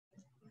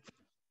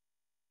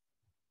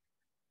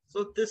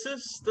So this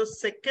is the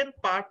second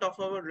part of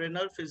our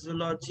renal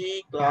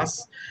physiology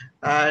class,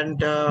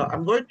 and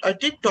I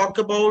did talk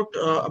about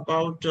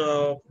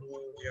the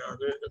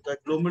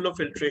glomerular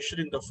filtration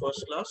in the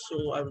first class.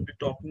 So I will be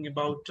talking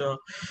about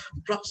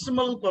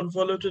proximal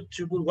convoluted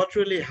tubule. What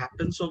really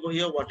happens over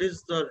here? What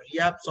is the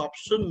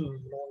reabsorption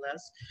known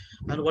as,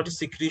 and what is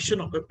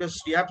secretion of?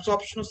 Because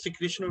reabsorption or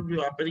secretion will be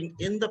happening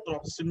in the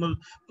proximal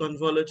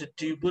convoluted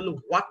tubule.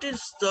 What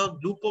is the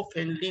loop of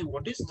Henle?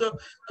 What is the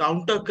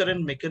counter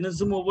current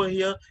mechanism over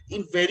here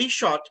in very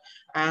short,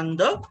 and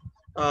the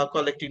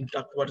collecting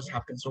duct, what is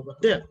happens over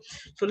there.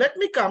 So let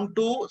me come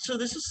to, so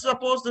this is,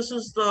 suppose this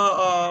is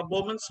the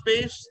Bowman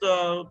space,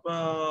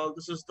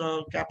 this is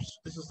the caps,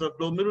 this is the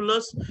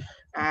glomerulus,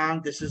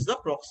 and this is the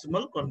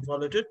proximal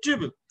convoluted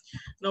tubule.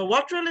 Now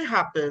what really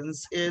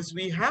happens is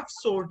we have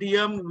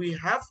sodium, we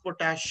have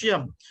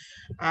potassium,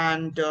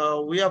 and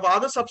we have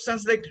other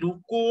substances like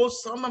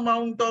glucose, some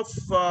amount of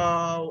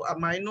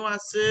amino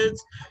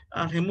acids,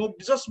 and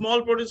these are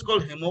small proteins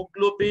called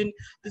hemoglobin.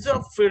 These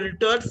are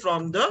filtered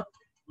from the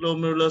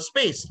glomerular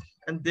space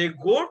and they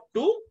go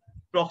to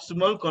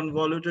proximal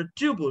convoluted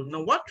tubule.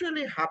 Now what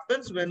really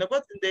happens whenever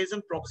there is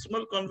a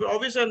proximal convoluted,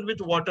 obviously, and with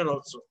water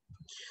also.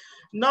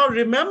 Now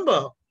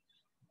remember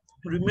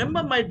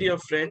my dear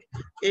friend,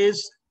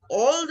 is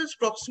all this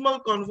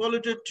proximal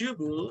convoluted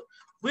tubule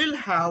will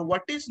have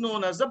what is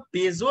known as the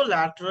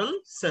basolateral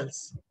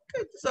cells.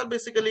 Okay, these are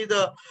basically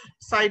the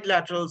side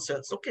lateral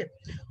cells. Okay,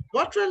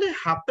 what really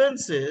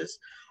happens is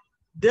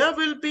there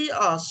will be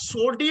a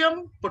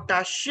sodium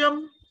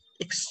potassium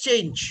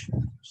exchange,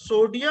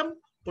 sodium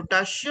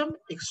potassium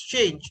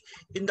exchange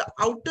in the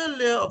outer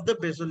layer of the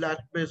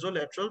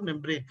basolateral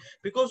membrane,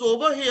 because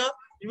over here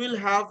you will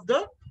have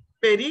the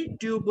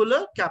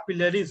peritubular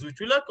capillaries which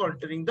will are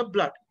containing the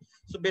blood.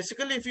 So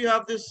basically if you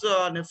have this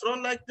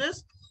nephron like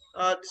this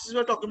is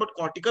we're talking about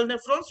cortical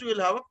nephrons, you will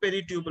have a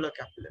peritubular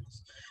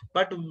capillaries.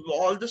 But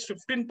all this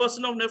 15%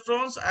 of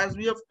nephrons, as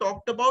we have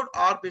talked about,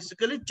 are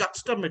basically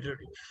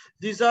juxtamedullary.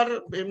 These are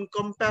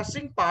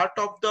encompassing part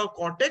of the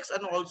cortex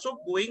and also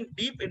going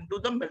deep into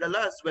the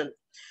medulla as well.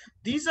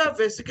 These are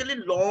basically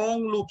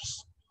long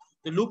loops.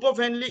 The loop of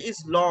Henle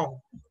is long.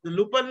 The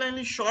loop of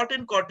Henle is short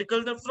in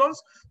cortical nephrons.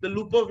 The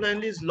loop of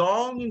Henle is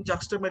long in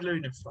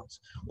juxtamedullary nephrons.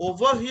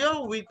 Over here,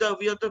 we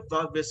have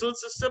the vessel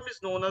system is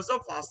known as the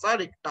vasa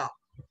recta.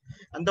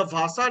 And the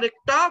vasa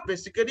recta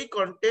basically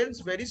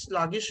contains very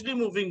sluggishly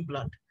moving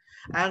blood.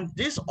 And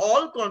this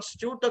all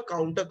constitute the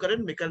counter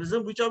current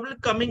mechanism, which I will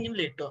coming in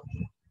later.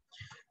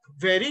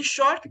 Very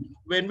short,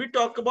 when we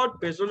talk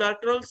about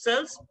basolateral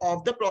cells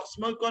of the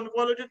proximal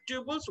convoluted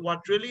tubules,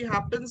 what really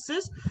happens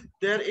is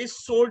there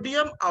is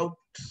sodium out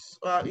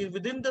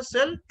within the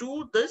cell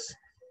to this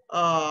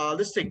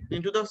thing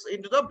into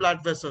the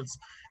blood vessels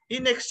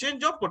in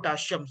exchange of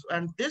potassium,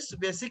 and this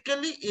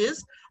basically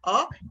is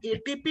a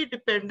ATP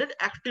dependent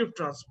active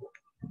transport.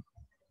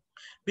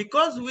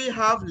 Because we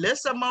have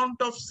less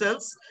amount of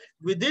cells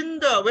within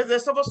the, with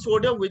less of a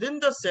sodium within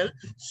the cell,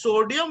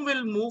 sodium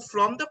will move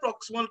from the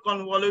proximal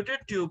convoluted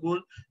tubule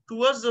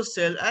towards the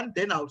cell and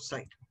then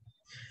outside.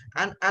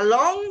 And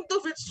along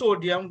with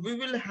sodium, we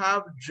will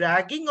have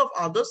dragging of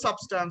other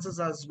substances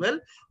as well,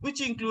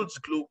 which includes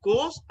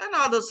glucose and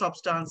other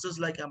substances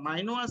like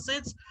amino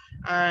acids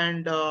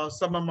and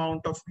some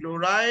amount of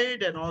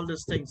chloride and all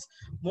these things.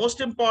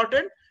 Most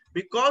important,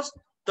 because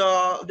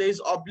there is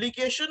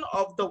obligation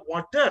of the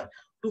water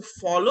to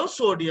follow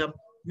sodium,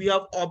 we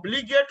have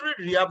obligatory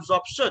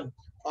reabsorption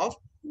of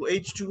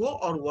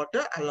H2O or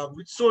water along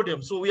with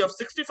sodium. So we have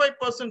 65%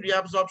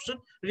 reabsorption.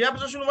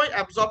 Reabsorption why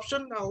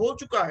absorption ho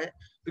chuka hai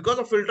because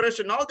of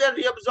filtration. Now they are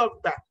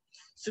reabsorbed back.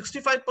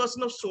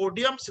 65% of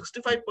sodium,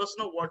 65%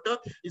 of water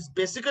is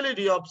basically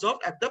reabsorbed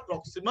at the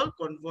proximal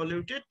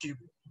convoluted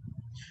tubule,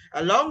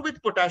 along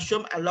with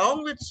potassium,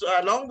 along with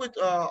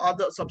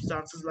other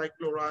substances like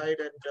chloride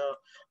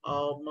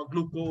and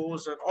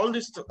glucose and all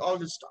this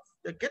stuff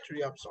that get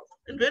reabsorbed.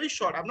 In very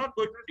short, I'm not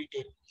going to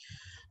detail.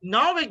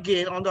 Now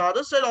again, on the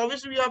other side,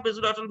 obviously we have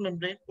basolateral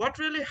membrane. What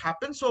really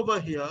happens over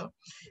here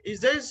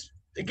is there is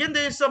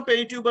some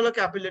peritubular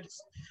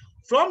capillaries.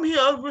 From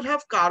here, we'll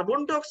have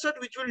carbon dioxide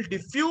which will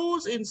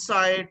diffuse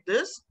inside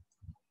this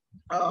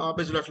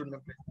basolateral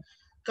membrane.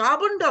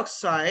 Carbon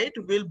dioxide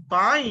will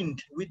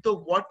bind with the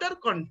water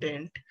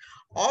content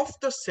of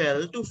the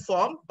cell to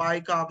form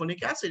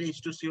bicarbonic acid,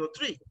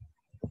 H2CO3.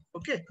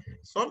 Okay,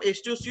 from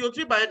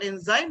H2CO3 by an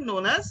enzyme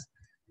known as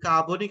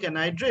carbonic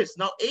anhydrase.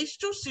 Now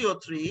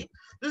H2CO3,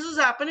 this is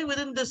happening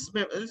within this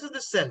is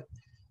the cell.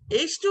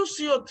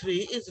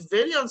 H2CO3 is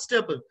very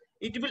unstable.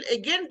 It will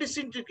again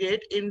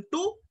disintegrate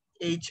into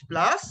H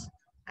plus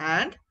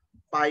and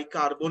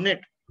bicarbonate.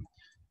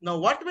 Now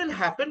what will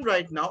happen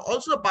right now,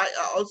 also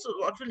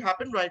what will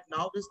happen right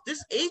now is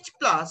this H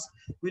plus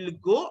will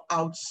go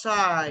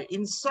outside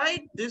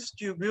inside this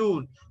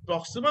tubule,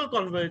 proximal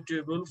convoluted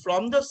tubule,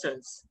 from the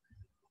cells,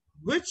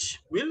 which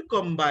will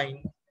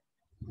combine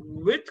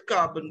with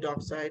carbon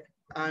dioxide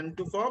and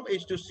to form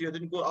H2CO,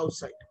 then go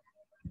outside.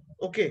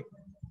 Okay,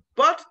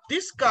 but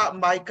this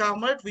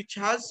bicarbonate which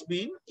has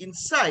been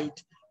inside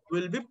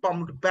will be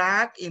pumped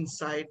back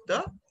inside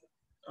the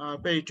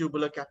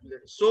peritubular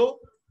capillary. So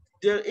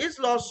there is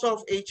loss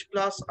of H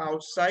plus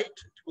outside,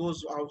 it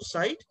goes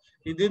outside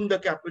within the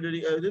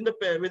capillary,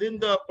 within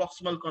the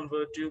proximal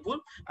convoluted tubule,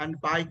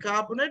 and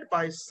bicarbonate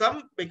by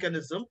some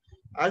mechanism,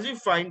 as you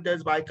find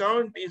there's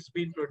bicarbonate is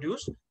being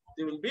produced,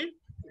 they will be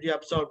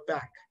reabsorbed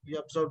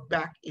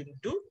back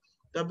into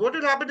the. What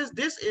will happen is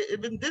this,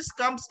 when this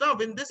comes now,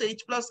 when this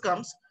H plus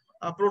comes,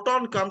 a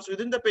proton comes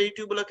within the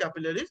peritubular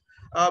capillaries,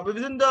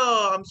 within the,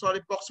 I'm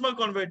sorry, proximal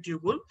convoluted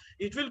tubule,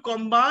 it will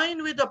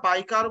combine with the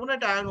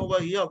bicarbonate ion over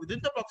here within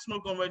the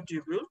proximal convoluted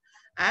tubule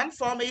and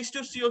form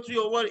H2CO3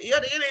 over here.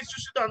 Again, H2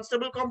 is the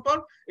unstable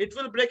compound. It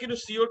will break into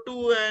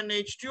CO2 and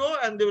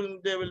H2O, and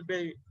they will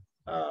be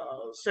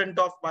sent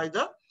off by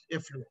the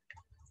effluent.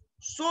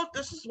 So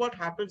this is what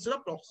happens in a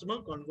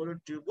proximal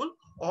convoluted tubule.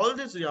 All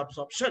this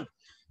reabsorption.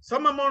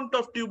 Some amount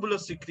of tubular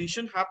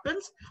secretion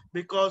happens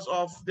because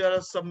of there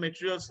are some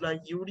materials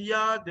like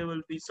urea. There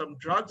will be some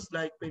drugs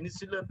like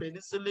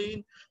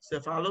penicillin,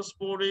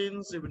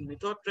 cephalosporins, even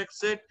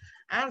methotrexate,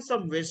 and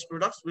some waste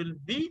products will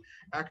be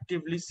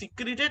actively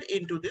secreted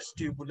into this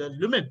tubular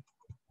lumen.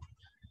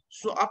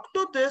 So up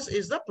to this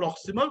is the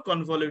proximal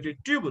convoluted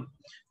tubule.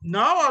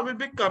 Now I will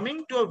be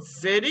coming to a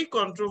very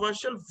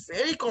controversial,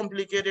 very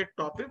complicated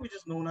topic, which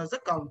is known as the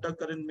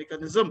countercurrent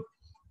mechanism.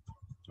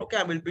 Okay,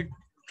 I will be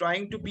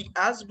trying to be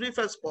as brief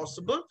as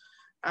possible,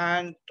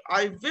 and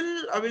I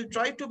will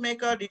try to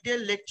make a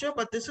detailed lecture,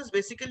 but this is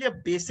basically a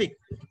basic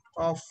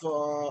of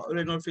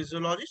renal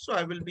physiology. So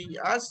I will be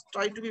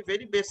trying to be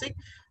very basic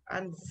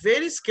and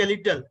very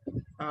skeletal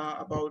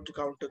about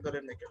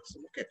countercurrent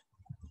mechanism. Okay.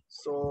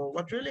 So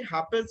what really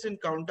happens in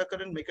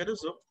countercurrent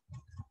mechanism,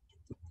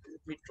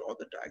 let me draw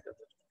the diagram.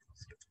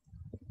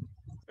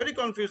 Very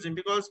confusing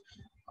because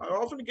I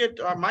often get,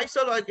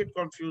 myself, I get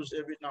confused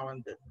every now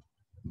and then.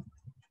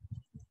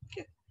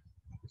 Okay.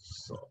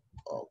 So,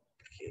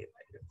 okay,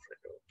 my dear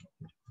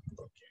friend.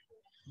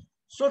 Okay.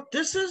 So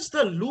this is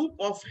the loop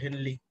of Henle.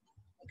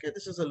 Okay,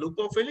 this is a loop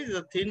of Henle. This is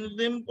a thin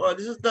limb,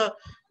 this is the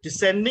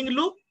descending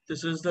loop.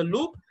 This is the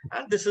loop,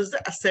 and this is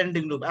the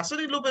ascending loop.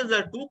 Ascending loop is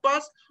there are two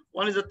parts.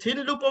 One is a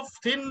thin loop of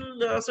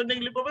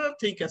ascending loop of a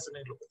thick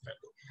ascending loop of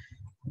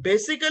Henle.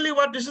 Basically,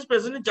 what this is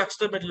present in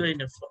juxtamedullary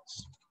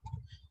nephros.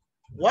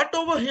 What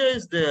over here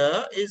is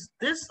there is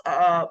this.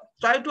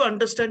 Try to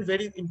understand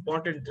very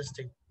important this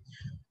thing.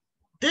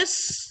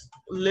 This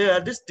layer,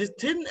 this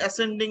thin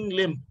ascending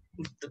limb,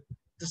 the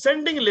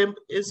descending limb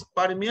is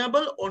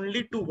permeable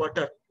only to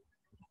water.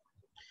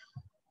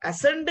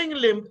 Ascending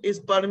limb is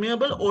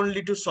permeable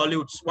only to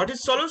solutes. What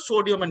is solute?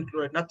 Sodium and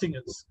chloride, nothing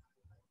else.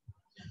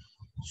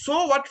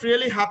 So what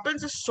really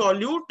happens is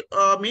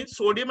solute means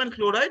sodium and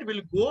chloride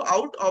will go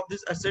out of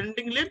this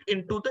ascending limb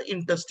into the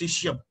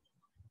interstitium.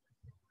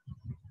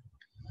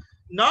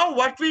 Now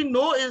what we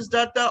know is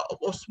that the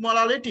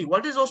osmolality,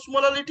 what is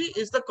osmolality?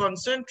 Is the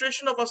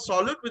concentration of a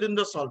solute within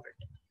the solvent.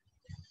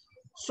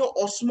 So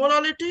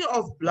osmolality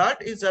of blood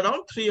is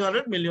around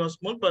 300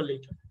 milliosmol per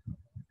liter.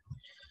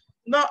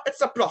 Now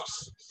it's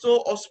approx.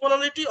 So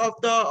osmolality of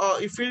the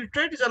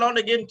infiltrate is around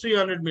again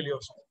 300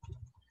 milliosmol.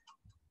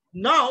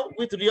 Now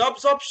with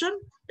reabsorption,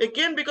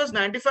 again because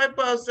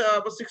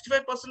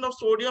 65% of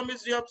sodium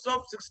is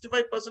reabsorbed,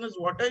 65% is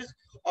water is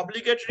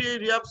obligatory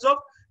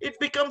reabsorbed, it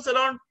becomes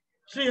around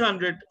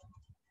 300.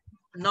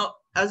 Now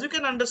as you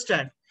can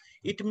understand,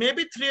 it may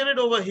be 300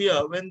 over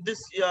here when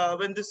this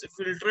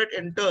filtrate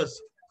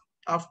enters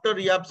after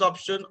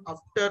reabsorption,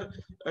 after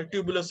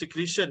tubular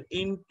secretion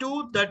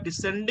into the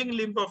descending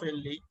limb of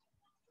Henle.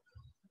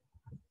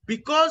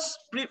 Because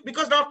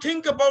now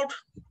think about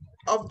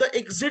of the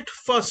exit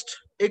first,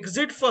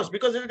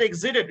 because it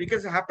exited,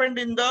 because it happened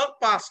in the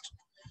past.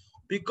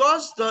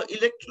 Because the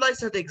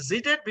electrolytes had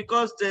exited,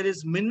 because there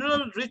is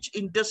mineral rich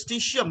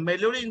interstitium,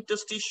 medullary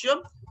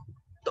interstitium,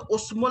 the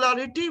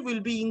osmolarity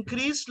will be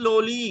increased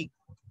slowly.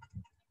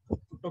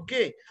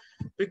 Okay,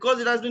 because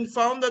it has been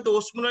found that the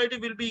osmolarity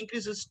will be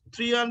increased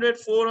 300,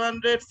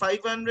 400,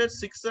 500,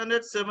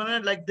 600,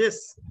 700 like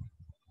this.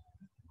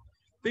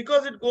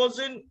 Because it goes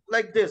in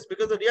like this,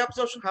 because the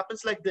reabsorption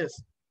happens like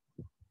this.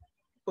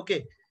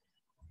 Okay,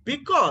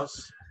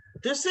 because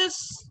this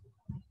is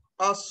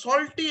a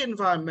salty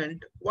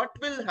environment, what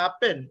will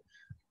happen?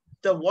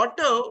 The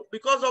water,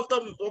 because of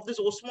this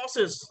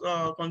osmosis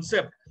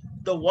concept,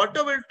 the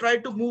water will try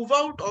to move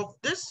out of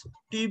this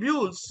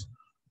tubules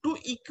to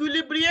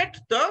equilibrate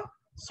the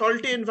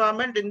salty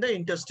environment in the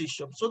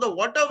interstitium. So the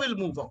water will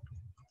move out.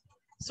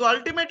 So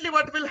ultimately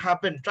what will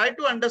happen? Try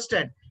to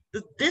understand.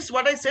 This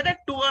what I said at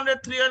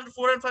 200, 300,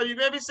 400, 500. You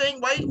may be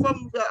saying why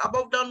from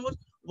above downwards?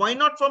 Why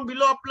not from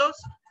below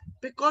upwards?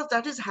 Because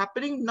that is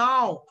happening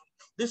now.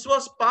 This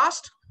was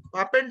past,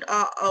 happened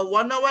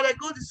 1 hour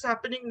ago. This is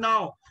happening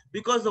now.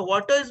 Because the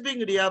water is being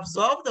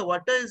reabsorbed. The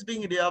water is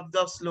being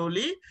reabsorbed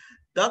slowly.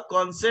 The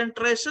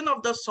concentration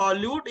of the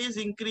solute is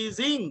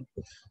increasing.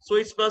 So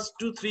it's plus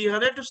to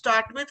 300 to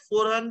start with,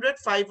 400,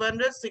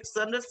 500,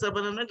 600,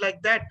 700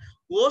 like that.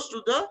 Goes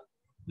to the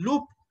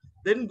loop.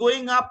 Then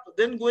going up,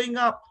 then going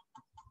up.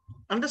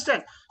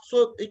 Understand?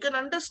 So you can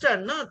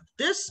understand now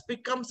this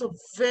becomes a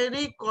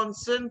very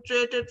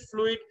concentrated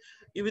fluid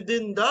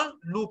within the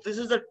loop. This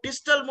is the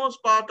distal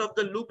most part of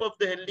the loop of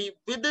the Henle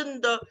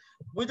within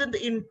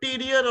the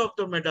interior of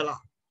the medulla.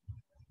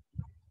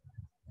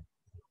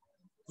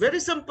 Very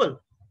simple.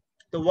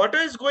 The water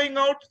is going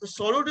out, the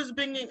solid is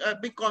being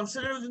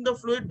considered within the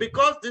fluid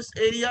because this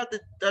area,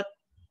 the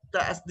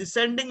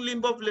descending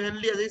limb of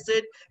Henle, as I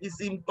said, is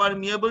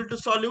impermeable to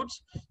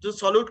solutes. The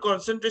solute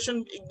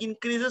concentration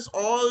increases,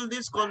 all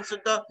these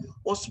the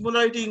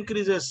osmolarity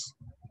increases.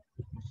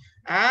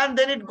 And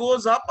then it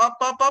goes up,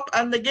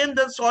 and again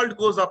the salt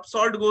goes up,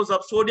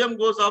 sodium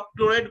goes up,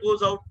 chloride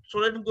goes out,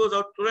 sodium goes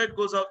out, chloride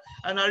goes out,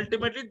 and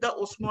ultimately the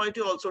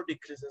osmolarity also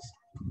decreases.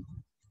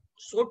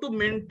 So to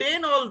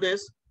maintain all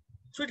this,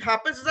 so it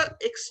happens as an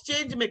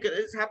exchange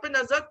mechanism. It happens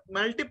as a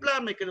multiplier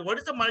mechanism. What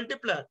is the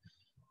multiplier?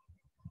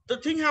 The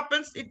thing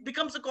happens, it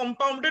becomes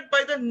compounded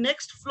by the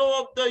next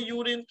flow of the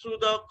urine through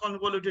the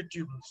convoluted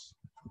tubules.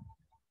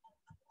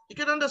 You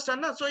can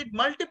understand that. So it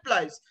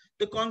multiplies.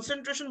 The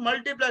concentration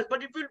multiplies.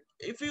 But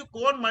if you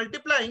go on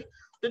multiplying,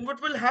 then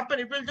what will happen?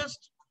 It will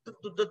just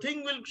the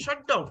thing will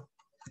shut down.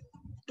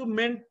 To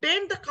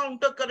maintain the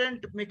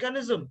countercurrent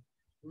mechanism,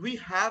 we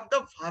have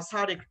the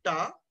vasa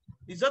recta.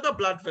 These are the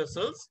blood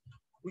vessels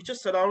which are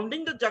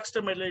surrounding the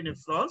juxtamedullary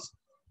nephrons,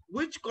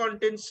 which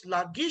contains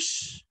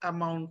sluggish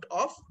amount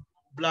of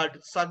blood,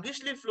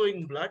 sluggishly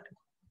flowing blood.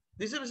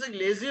 This is like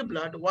lazy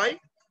blood. Why?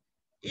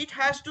 It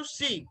has to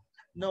see.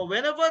 Now,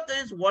 whenever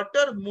there is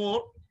water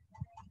more,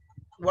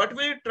 what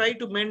will it try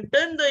to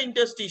maintain the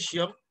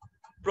interstitium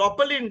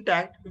properly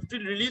intact? It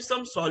will release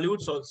some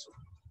solutes also.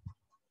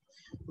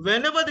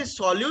 Whenever the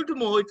solute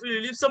more, it will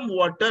release some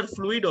water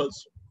fluid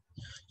also.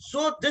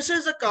 So this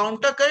is a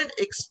countercurrent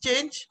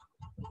exchange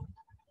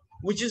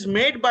which is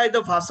made by the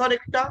vasa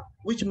recta,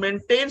 which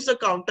maintains the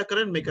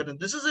countercurrent mechanism.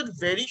 This is in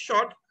very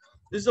short.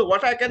 This is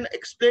what I can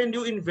explain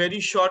you in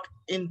very short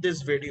in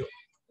this video.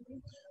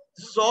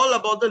 This is all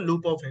about the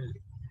loop of Henle.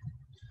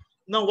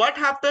 Now, what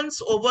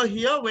happens over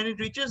here when it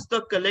reaches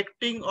the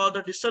collecting or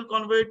the distal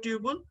convoluted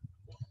tubule?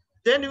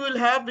 Then you will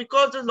have,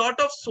 because there's a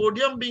lot of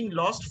sodium being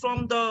lost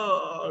from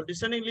the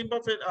descending limb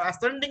of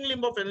ascending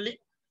limb of Henle,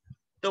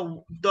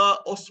 the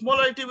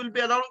osmolarity will be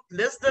around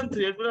less than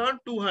 3, it will be around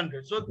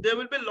 200. So there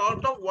will be a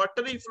lot of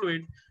watery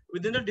fluid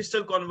within the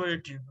distal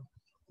convoluted tubule,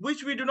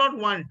 which we do not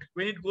want.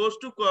 When it goes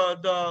to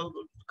the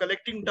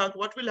collecting duct,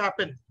 what will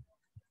happen?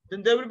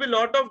 Then there will be a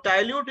lot of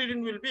dilute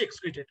urine will be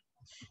excreted.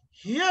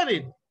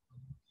 Herein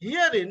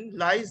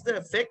lies the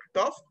effect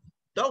of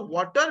the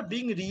water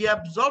being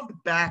reabsorbed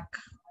back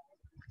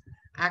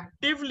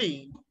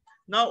actively.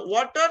 Now,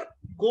 water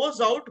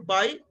goes out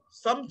by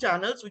some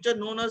channels which are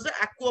known as the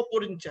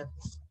aquaporin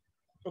channels.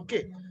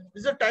 Okay,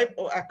 this is a type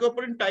of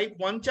aquaporin type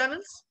 1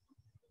 channels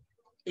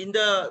in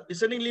the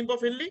descending limb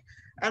of Henle,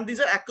 and these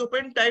are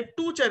aquaporin type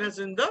 2 channels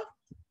in the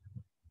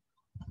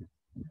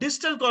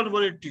distal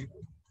convoluted tube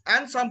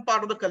and some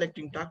part of the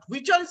collecting duct,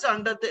 which is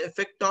under the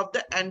effect of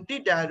the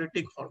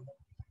antidiuretic hormone.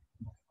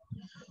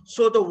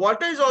 So the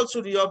water is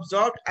also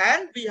reabsorbed,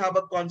 and we have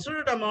a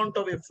concentrated amount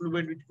of a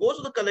fluid which goes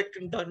to the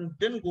collecting duct and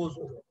then goes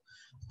over.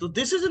 So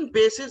this is in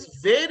basis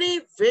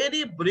very,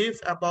 very brief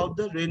about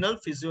the renal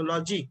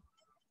physiology.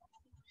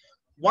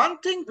 One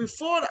thing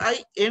before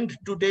I end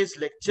today's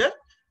lecture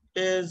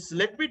is,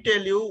 let me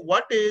tell you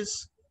what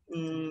is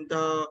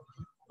the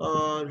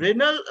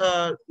renal,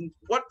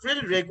 what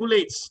really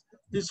regulates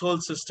this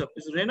whole system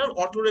is renal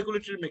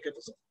autoregulatory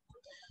mechanism.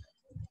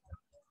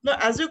 Now,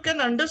 as you can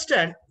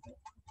understand,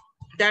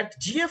 that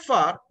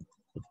GFR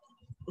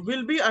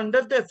will be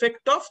under the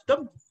effect of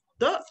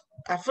the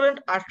afferent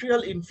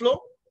arterial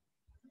inflow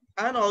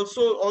and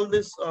also all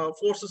these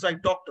forces I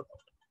talked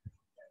about,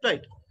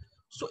 right?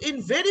 So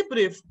in very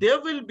brief,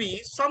 there will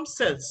be some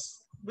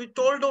cells. We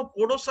told of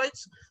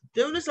podocytes.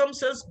 There will be some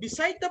cells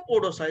beside the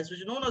podocytes,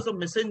 which is known as the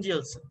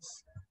mesangial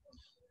cells.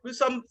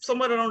 With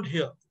somewhere around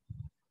here.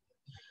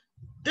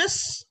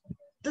 This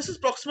is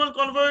proximal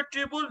convoluted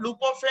tubule, loop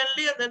of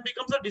Henle, and then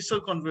becomes a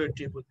distal convoluted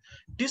tubule.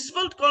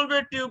 Distal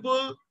convoluted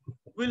tubule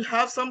will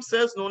have some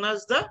cells known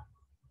as the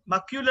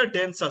macula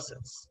densa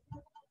cells.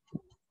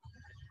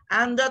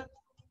 And the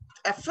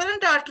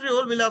afferent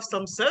arteriole will have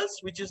some cells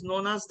which is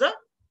known as the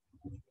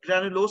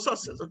granulosa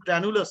cells or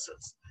granular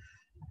cells.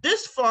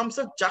 This forms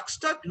a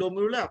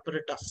juxtaglomerular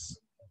apparatus,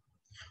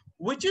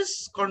 which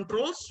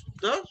controls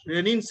the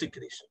renin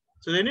secretion.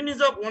 So renin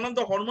is one of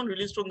the hormone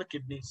released from the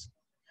kidneys.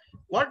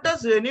 What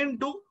does renin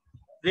do?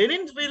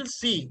 Renin will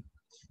see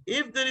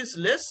if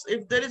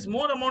there is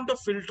more amount of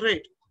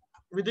filtrate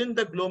within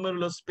the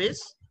glomerular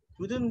space,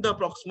 within the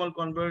proximal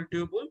convoluted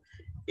tubule,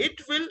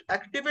 it will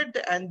activate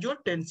the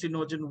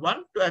angiotensinogen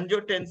 1 to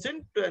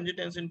angiotensin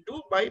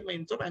 2 by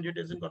means of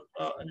angiotensinogen.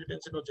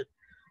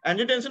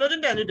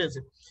 Angiotensinogen to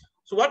angiotensin.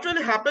 So what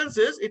really happens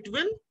is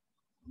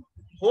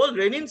whole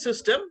renin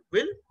system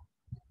will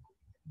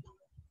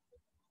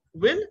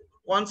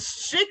one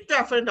strict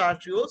afferent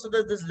arteriole, so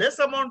that there's less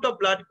amount of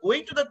blood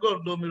going to the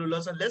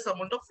glomerulus and less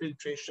amount of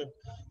filtration.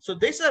 So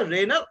this is a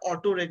renal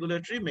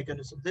autoregulatory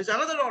mechanism. There's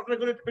another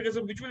autoregulatory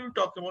mechanism which we will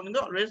talk about in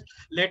the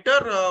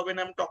later when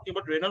I'm talking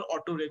about renal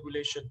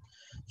autoregulation.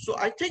 So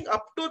I think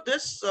up to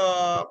this,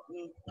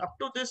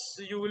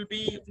 you will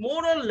be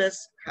more or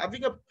less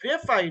having a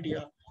brief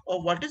idea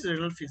of what is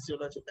renal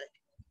physiology like.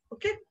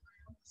 Okay,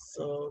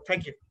 so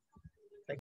thank you.